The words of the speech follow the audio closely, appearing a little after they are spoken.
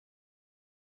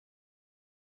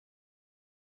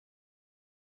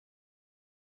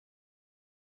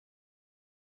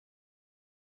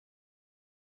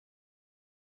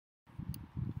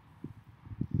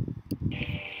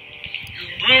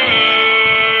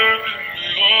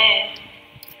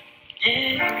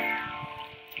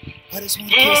I just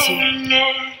wanna kiss you. I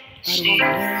don't wanna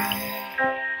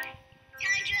worry.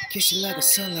 Kiss you like a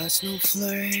sunlight snow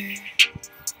flurry.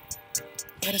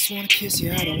 I just wanna kiss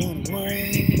you. I don't wanna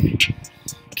worry.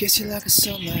 Kiss you like a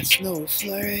sunlight snow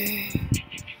flurry.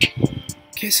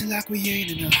 Kiss you like we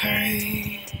ain't in a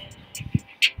hurry.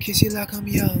 Kiss you like I'm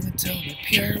young and totally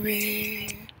pure.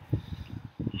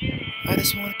 I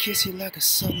just wanna kiss you like a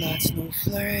sunlight snow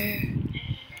flurry.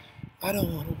 I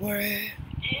don't wanna worry.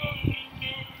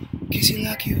 Kiss you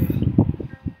like you a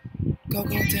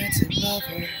go-go dancing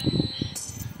lover.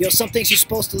 Yo, some things you're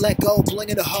supposed to let go. Bling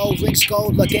in the hoe, rings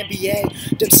gold like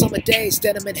NBA. Them summer days,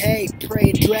 denim and hay, pray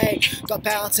and Dre. Got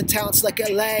balance and talents like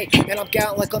LA, and I'm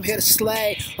gallant like I'm here to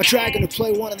slay. A dragon to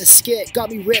play one in the skit, got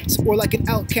me ripped, or like an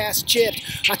outcast chipped.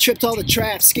 I tripped all the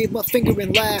traps, gave my finger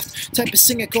and laughed. Type of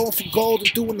singer going for gold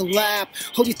and doing the lap.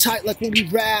 Hold you tight like when we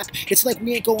rap. It's like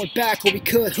we ain't going back, or we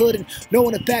could, hood, and no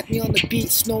one to back me on the beat.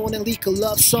 Snowing and leak a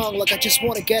love song, like I just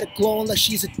wanna get it glowing, like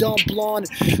she's a dumb blonde.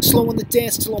 Slowing the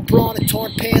dance till I'm brawn and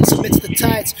torn pants. Amidst the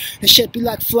tights, and shit be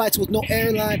like flights with no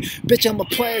airline. Bitch, I'm a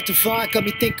player divine, got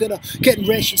me thinking of getting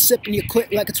rich and sipping your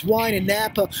clit like it's wine and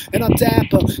Napa. And I'm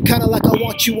dapper, kinda like I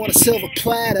want you on a silver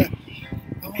platter.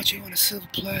 I want you on a silver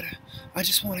platter. I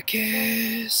just wanna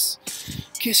kiss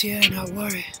you and not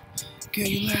worry. Girl,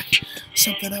 you like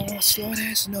something I want, slow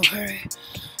dance, no hurry.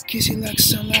 Kiss you like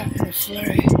sunlight in a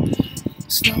flurry.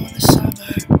 Snow in the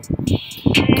summer,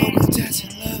 go-go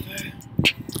dancing lover.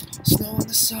 Snow in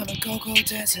the summer, go-go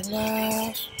dancing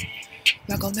love.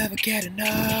 Like I'll never get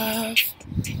enough.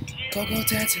 Go-go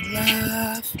dancing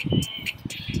love.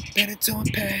 Benetton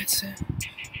and pants and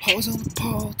hoes on the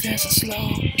pole, dancing slow,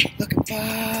 looking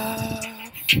buff.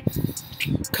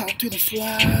 Caught through the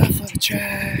fluff of the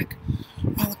track.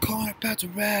 On the corner about to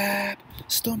rap.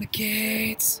 Storm the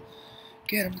gates,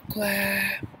 get 'em to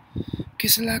clap.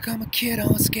 Kiss it like I'm a kid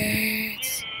on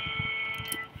skates.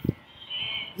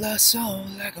 Love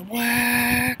song like I'm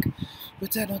whack.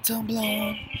 With that no tongue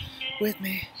blown with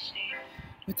me.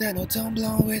 With that no tongue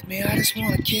blown with me. I just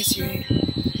wanna kiss you.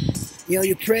 Yo,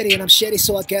 you're pretty and I'm shitty,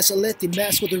 so I guess I lit the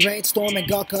mess with the rainstorm and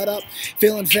got caught up.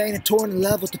 Feeling vain and torn in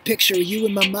love with the picture of you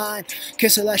in my mind.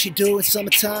 Kiss her like she do in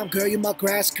summertime. Girl, you're my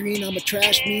grass green, I'm a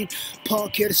trash mean.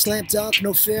 Punk here to slam dunk,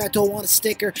 no fear, I don't want a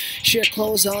sticker. Sheer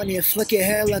clothes on you, flick your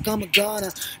hair like I'm a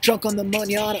goner. Drunk on the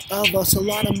manana of a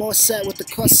Solana, more set with the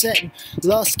corset and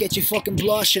lust. Get you fucking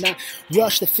blushing. I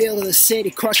rush the feel of the city,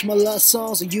 crush my love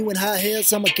songs and you in high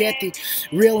heels. I'ma get the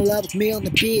real in love with me on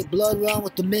the beat. Blood run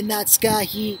with the midnight sky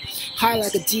heat. High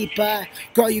like a deep eye.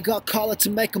 Girl, you got collar to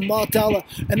make 'em all dollar.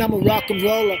 And I'm a rock and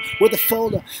roller with a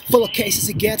folder full of cases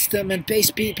against them. And bass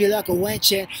beat be like a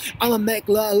wench. And I'ma make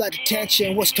love like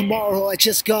detention. What's tomorrow? I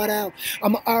just got out.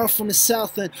 I'm an hour from the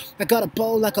south and I got a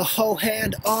bow like a whole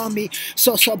hand on me.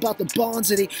 So about the bonds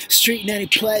of the street in any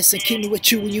place. And keep me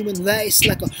with you when you in lace.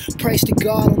 Like a praise to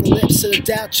God on the lips of the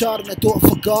downtrodden. I do it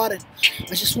forgotten.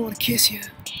 I just wanna kiss you.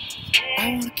 I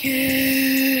wanna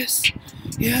kiss.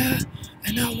 Yeah.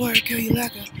 And I work, girl, you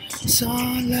like a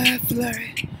sunlight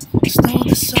flurry. Snow in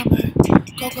the summer,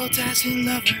 go-go dancing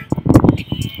lover.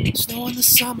 Snow in the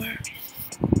summer,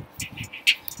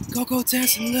 go-go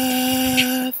dancing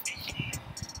love.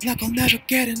 Like I'll never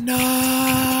get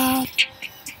enough.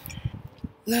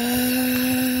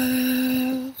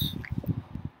 Love.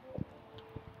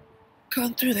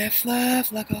 Come through that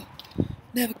fluff like I'll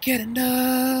never get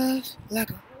enough. Like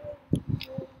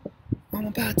I'm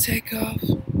about to take off.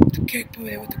 The cake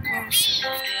booty with the clothes.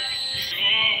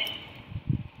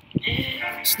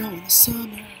 Snow in the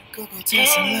summer, go-go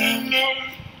dancing love.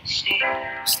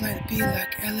 Slight to be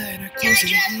like Ella and her clothes in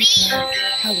the heat like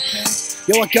Halle.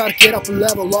 Yo, I gotta get up a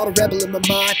level, a lot of rebel in my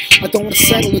mind. I don't wanna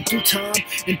settle in due time.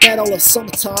 In bed all of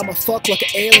summertime, I fuck like an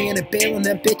alien and bailing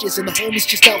them bitches. And the homies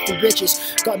just out for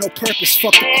riches. Got no purpose,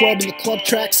 fuck the club and the club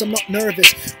tracks, I'm not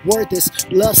nervous. Word this,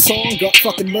 love song got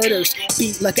fucking murders.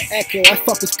 Beat like an echo, I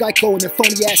fuck with Geico and their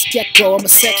phony ass gecko. I'm a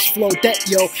sex flow, that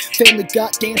yo. Family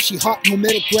goddamn, she hot, no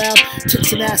middle ground.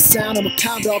 Tits and ass sound, I'm a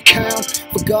pound all pound.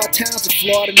 Forgot towns and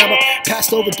Florida, and I'm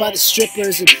passed over by the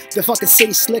strippers and the fucking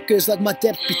city slickers. Like my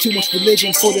depth be too much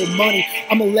religion for their money.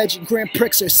 I'm a legend, Grand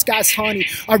Prixer, sky's honey.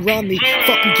 I run the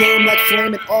fucking game like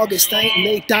flame in August. I ain't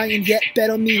late dying yet, bet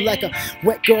on me like a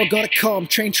wet girl gonna come.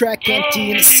 Train track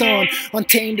empty in the sun,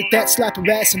 untamed at that slap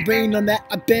her ass and rain on that.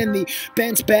 I bend the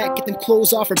Ben's back, get them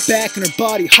clothes off her back and her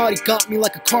body. Hottie got me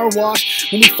like a car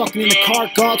wash. When we fucking in the car,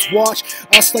 God's watch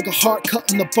us like a heart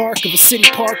cut in the bark of a city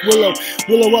park. Willow,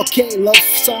 okay, love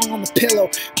song on the pillow.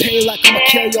 Pay like I'ma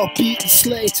kill y'all, beat and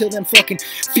slay till them fucking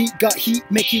feet got heat,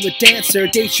 make you a dance dancer.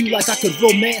 Date you like I could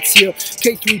romance you.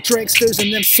 K3 dranksters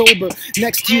and them sober.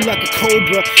 Next to you like a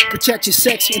cobra. Protect your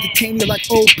sex, entertain you like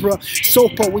Oprah.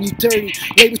 Sopa when you dirty.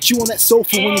 Lay with you on that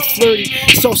sofa when you flirty.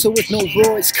 Salsa with no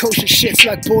roids. Kosher shits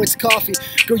like Boyd's coffee.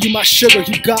 Girl, you my sugar,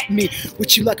 you got me.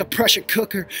 With you like a pressure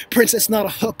cooker. Princess, not a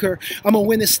hooker. I'ma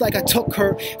win this like I took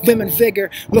her. Vim and vigor.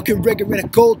 Looking rigor in a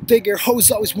gold digger.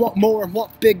 Hoes always want more and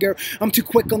want bigger. I'm too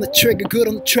quick on the trigger. Good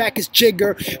on the track is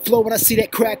jigger. Flow when I see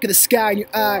that crack in the sky in your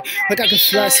eye. Like I can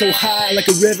fly so high like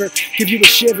a river. Give you a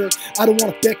shiver. I don't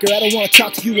wanna bicker. I don't wanna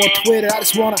talk to you on Twitter. I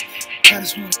just wanna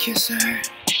kiss her.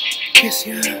 Kiss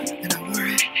you and I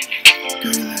worry.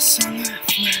 Girl, you like sunlight,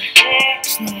 flare.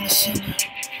 Snow in the summer.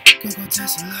 Go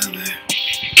dance and love her.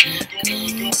 Yeah,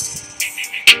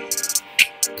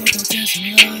 go dance and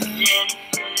love.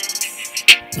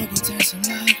 Go dance and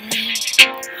love her.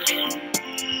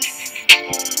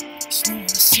 Snow in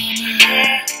the summer.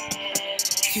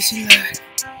 Kiss you like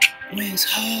wings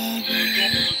hover.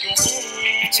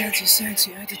 Protect you,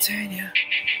 sexy, entertain you.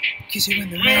 Kiss you in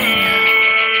the rain.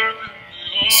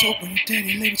 Soap when you're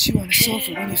dirty, lay with you on the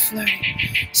sofa when you're flirty.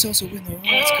 Salsa with no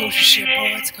words, kosher shit,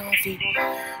 Boyd's coffee.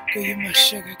 Girl, you're my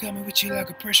sugar, got me with you like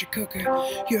a pressure cooker.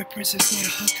 You're a princess, not a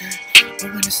hooker. I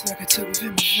win this like I took with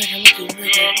him, vigor, look at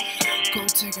rigor.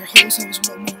 Gold digger, hoes always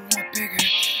want more, want bigger.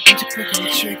 I'm too quick on the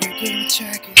trigger, good on the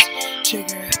track is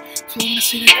jigger. Flow when I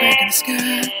see that crack in the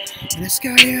sky. In the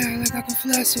sky, yeah, like I can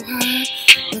fly so high.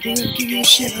 Like a river, give you a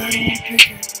shit, but I don't want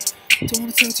bigger. Don't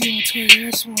wanna talk to you on Twitter, I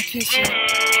just wanna kiss you.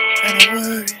 And I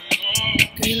worry,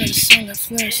 girl, you like the sunlight,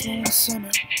 flare, snow in the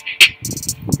summer.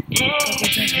 Go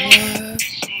dance and love.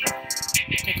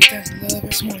 Go dance and love, I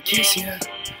just wanna kiss you.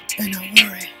 And I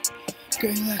worry,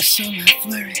 girl, you like sunlight,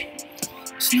 flare.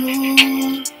 Snow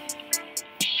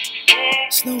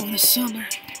in the summer.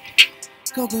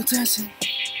 Go dancing,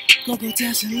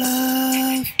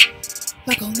 love.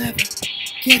 Like I'll never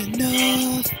get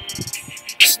enough.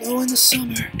 Snow in the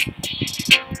summer.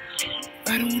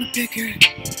 I don't wanna pick her.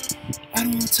 I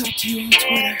don't wanna talk to you on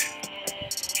Twitter.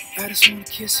 I just wanna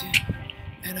kiss you.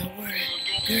 And I worry,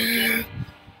 girl,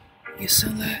 your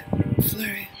sunlight,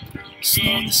 flurry,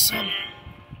 snow in the summer.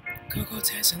 Go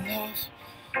dance and love.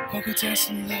 Go dance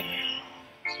and love her.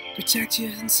 Protect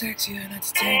you and sex you and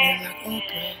entertain you like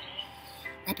Oprah.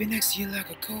 I'll be next to you like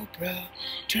a cobra.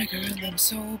 Drink her and I'm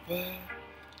sober.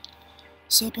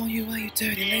 Soap on you when you're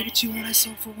dirty. Lay with you on that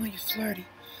sofa when you're flirty.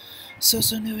 So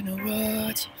new, no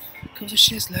rods. Cause the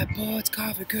shit's like Boyd's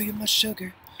coffee. Girl, you're my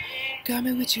sugar. Got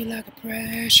me with you like a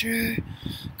pressure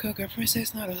cooker.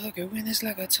 Princess, not a hooker. Win this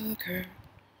like I took her.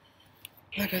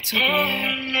 Like I took her,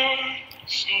 yeah.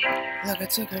 Like I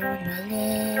took her with my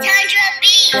love.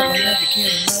 Like I'll never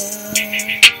get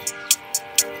enough.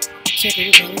 Take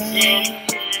her with my love.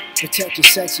 Protect your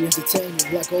sexy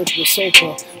entertainment like Oprah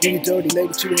Sopa. When you're dirty, lay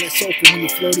with you on that sofa. When you're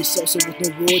flirty, salsa with no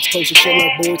roids, kosher shit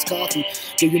like Boyd's coffee.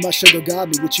 Girl, you my sugar, got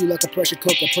me with you like a pressure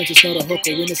cooker. Princess, not a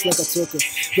hooker. Win this like I took her.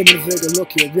 Vim and vigor, look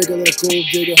here, rigor like a gold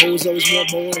digger. Hoes always want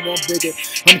more and want bigger.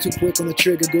 I'm too quick on the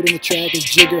trigger, good on the track is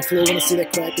jigger. Flow when I see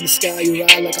that crack in the sky, you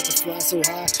ride like I can fly so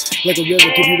high. Like a river,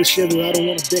 give you a shiver. I don't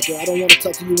wanna bicker, I don't wanna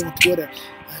talk to you on Twitter.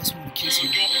 I just wanna kiss you.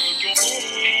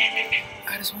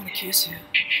 I just wanna kiss you.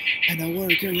 And I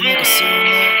worry, girl, you like a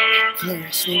sunlight,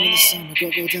 flurry, snow in the summer. Go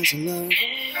dance and love.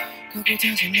 Go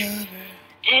dance and love her.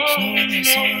 Snow in the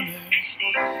summer.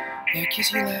 Yeah,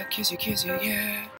 kiss you, yeah.